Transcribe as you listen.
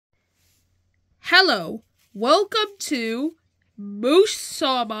Hello, welcome to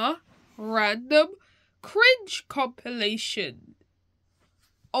moosh-sama Random Cringe Compilation,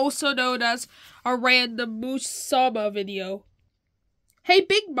 also known as a random moosh-sama video. Hey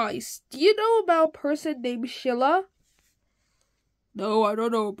Big Mice, do you know about a person named Sheila? No, I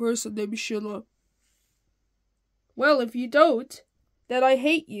don't know a person named Sheila. Well, if you don't, then I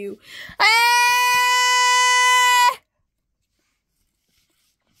hate you.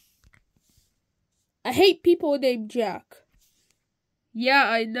 I hate people named Jack. Yeah,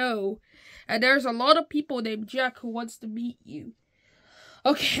 I know. And there's a lot of people named Jack who wants to meet you.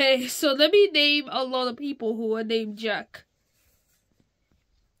 Okay, so let me name a lot of people who are named Jack.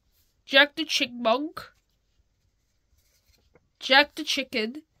 Jack the Chipmunk. Jack the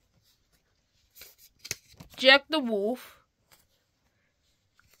Chicken. Jack the Wolf.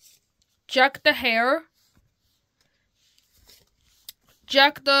 Jack the Hare.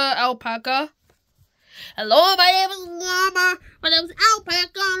 Jack the Alpaca. Hello, my name is Llama. My name is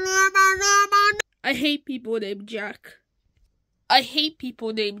Alpaca. Llama. I hate people named Jack. I hate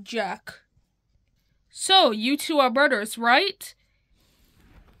people named Jack. So, you two are brothers, right?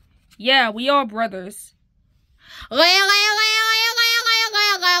 Yeah, we are brothers.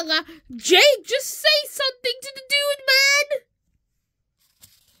 Jake, just say something to the dude, man!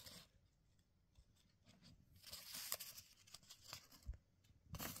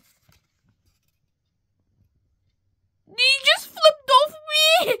 You just flipped off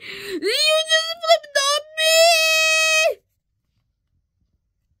me! You just flipped off me!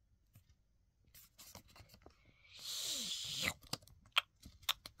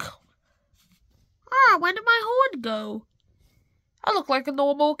 Ah, where did my horn go? I look like a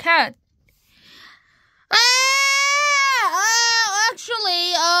normal cat.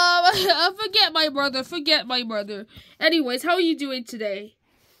 Actually, forget my brother. Anyways, how are you doing today?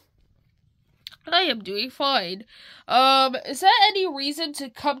 I am doing fine. Is there any reason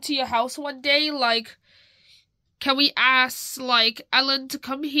to come to your house one day? Like, can we ask, like, Ellen to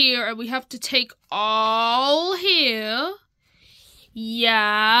come here and we have to take all here?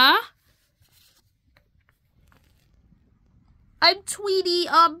 Yeah? I'm Tweety,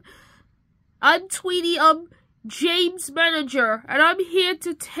 James' manager, and I'm here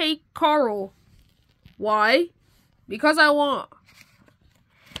to take Carl. Why? Because I want.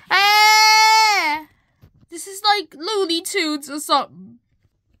 This is like Looney Tunes or something.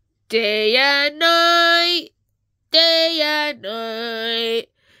 Day and night, day and night,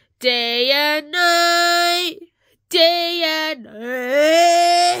 day and night, day and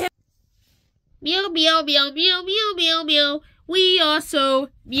night. Meow, meow, meow, meow, meow, meow, meow. We are so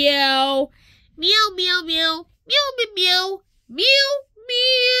meow. Meow, meow, meow, meow, meow, meow, meow,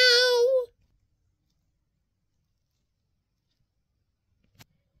 meow.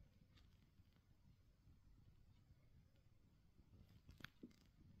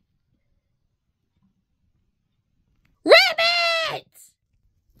 Rabbits!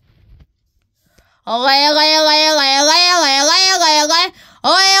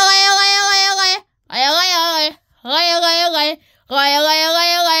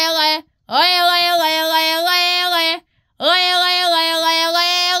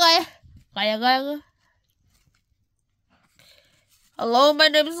 Hello, my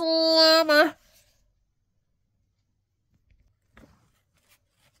name is Llama.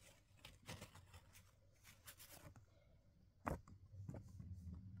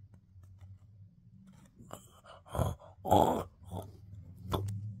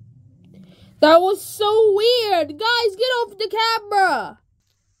 That was so weird! Guys, get off the camera!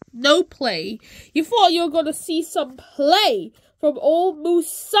 No play. You thought you were gonna see some play from old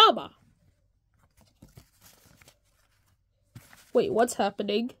moosh-sama. Wait, what's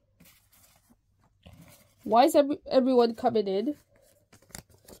happening? Why is everyone coming in?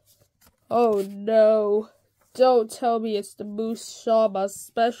 Oh no. Don't tell me it's the moosh-sama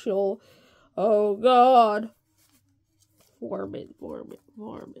special. Oh god. Warm it.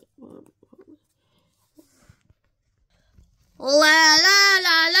 La la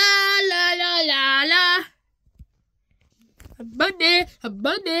la la la la la la. Monday,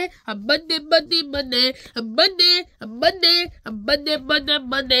 Monday, Monday, Monday, Monday, Monday, Monday, Monday,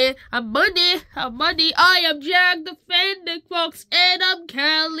 Monday, Monday, Monday. I am Jack the Fending Fox, and I'm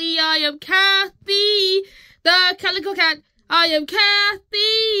Kelly. I am Kathy, the Calico Cat. I am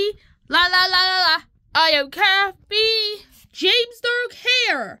Kathy. La la la la la. I am Kathy. James Dark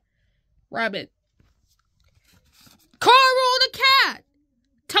Hair. Rabbit. Carl the Cat.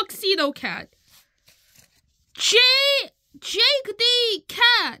 Tuxedo Cat. Jake the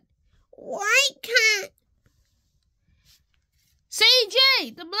Cat. White Cat.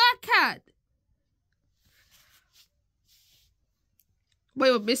 CJ the Black Cat.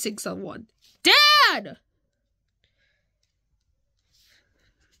 Wait, we're missing someone. Dan!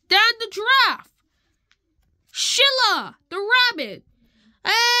 Dan the giraffe! Sheila the rabbit!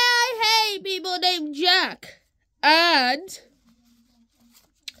 I hate people named Jack. And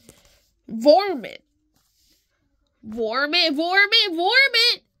Vormit.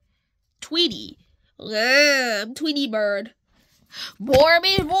 Vormit! Tweety. I'm Tweety Bird.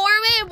 Vormit!